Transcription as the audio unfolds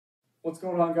What's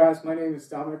going on, guys? My name is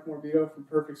Dominic Morbido from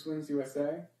Perfect Swings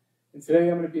USA, and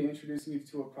today I'm going to be introducing you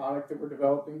to a product that we're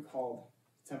developing called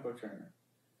Tempo Trainer.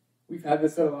 We've had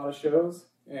this at a lot of shows,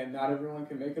 and not everyone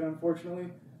can make it,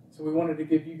 unfortunately, so we wanted to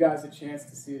give you guys a chance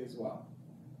to see it as well.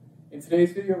 In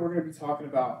today's video, we're going to be talking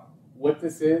about what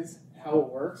this is, how it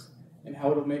works, and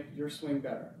how it'll make your swing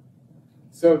better.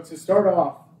 So to start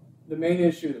off, the main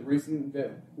issue, the reason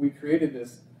that we created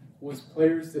this, was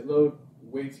players that load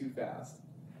way too fast.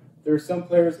 There are some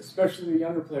players, especially the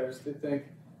younger players, that think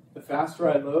the faster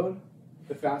I load,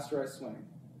 the faster I swing.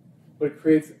 But it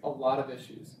creates a lot of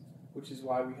issues, which is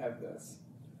why we have this.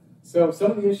 So some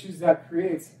of the issues that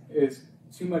creates is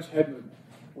too much head movement.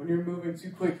 When you're moving too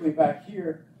quickly back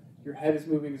here, your head is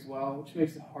moving as well, which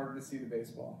makes it harder to see the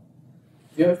baseball.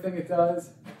 The other thing it does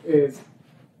is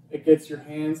it gets your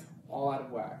hands all out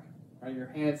of whack. Right? Your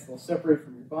hands, they'll separate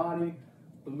from your body,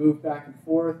 they'll move back and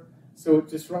forth. So it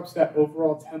disrupts that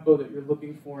overall tempo that you're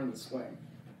looking for in the swing.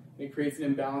 It creates an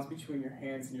imbalance between your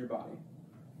hands and your body.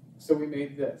 So we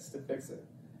made this to fix it.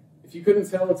 If you couldn't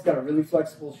tell, it's got a really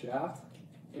flexible shaft.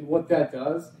 And what that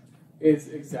does is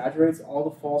exaggerates all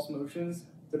the false motions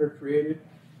that are created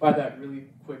by that really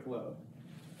quick load.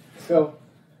 So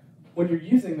when you're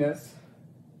using this,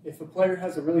 if a player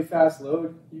has a really fast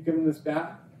load, you give them this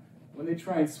bat. When they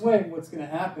try and swing, what's going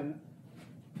to happen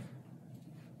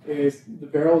is the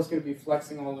barrel is going to be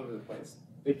flexing all over the place.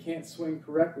 They can't swing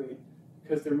correctly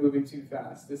because they're moving too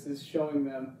fast. This is showing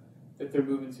them that they're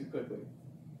moving too quickly.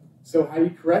 So how you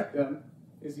correct them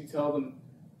is you tell them,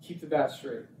 keep the bat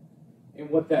straight. And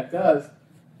what that does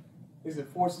is it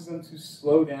forces them to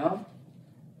slow down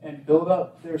and build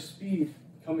up their speed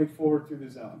coming forward through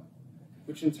the zone,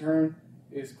 which in turn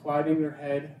is quieting their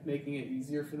head, making it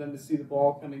easier for them to see the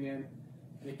ball coming in,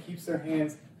 and it keeps their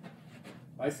hands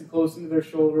nice and close into their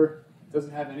shoulder,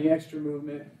 doesn't have any extra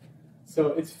movement. So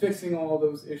it's fixing all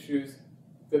those issues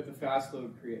that the fast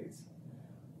load creates.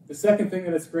 The second thing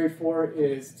that it's great for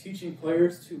is teaching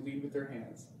players to lead with their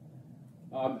hands.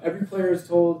 Every player is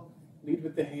told, lead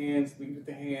with the hands,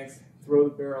 throw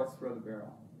the barrel, throw the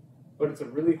barrel. But it's a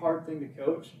really hard thing to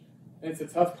coach, and it's a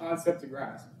tough concept to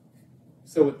grasp.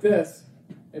 So with this,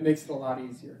 it makes it a lot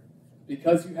easier.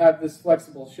 Because you have this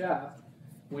flexible shaft,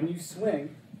 when you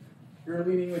swing, you're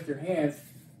leading with your hands,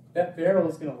 that barrel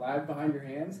is going to lag behind your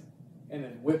hands and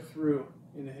then whip through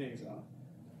in the hitting zone.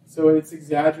 So it's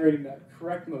exaggerating that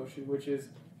correct motion, which is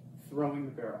throwing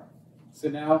the barrel. So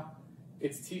now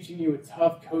it's teaching you a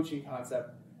tough coaching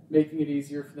concept, making it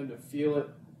easier for them to feel it,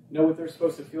 know what they're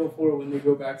supposed to feel for when they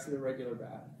go back to the regular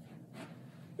bat.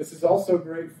 This is also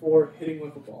great for hitting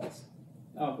wiffle balls.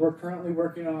 We're currently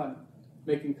working on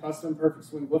making custom Perfect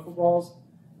Swing wiffle balls,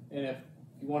 and if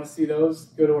you want to see those,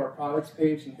 go to our products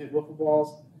page and hit wiffle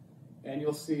balls, and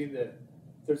you'll see that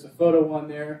there's a photo on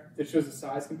there that shows a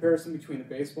size comparison between the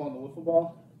baseball and the wiffle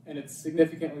ball, and it's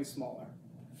significantly smaller.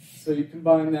 So you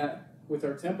combine that with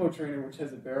our Tempo Trainer, which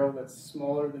has a barrel that's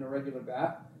smaller than a regular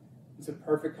bat. It's a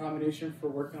perfect combination for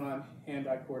working on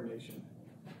hand-eye coordination.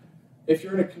 If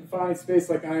you're in a confined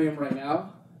space like I am right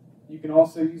now, you can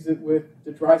also use it with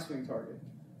the dry swing target.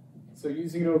 So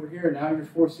using it over here, now you're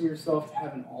forcing yourself to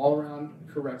have an all-around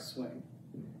correct swing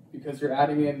because you're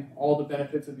adding in all the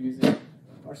benefits of using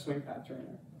our swing pad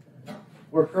trainer.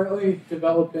 We're currently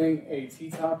developing a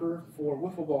T-topper for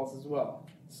wiffle balls as well,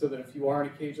 so that if you are in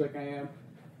a cage like I am,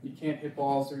 you can't hit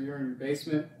balls or you're in your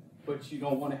basement, but you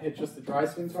don't want to hit just the dry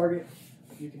swing target,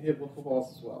 you can hit wiffle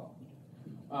balls as well.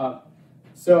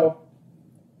 So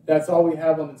that's all we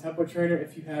have on the Tempo Trainer.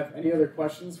 If you have any other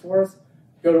questions for us,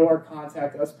 go to our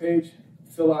Contact Us page,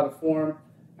 fill out a form,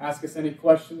 ask us any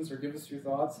questions or give us your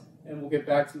thoughts, and we'll get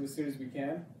back to you as soon as we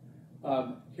can.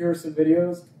 Here are some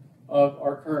videos of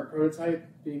our current prototype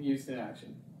being used in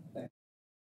action.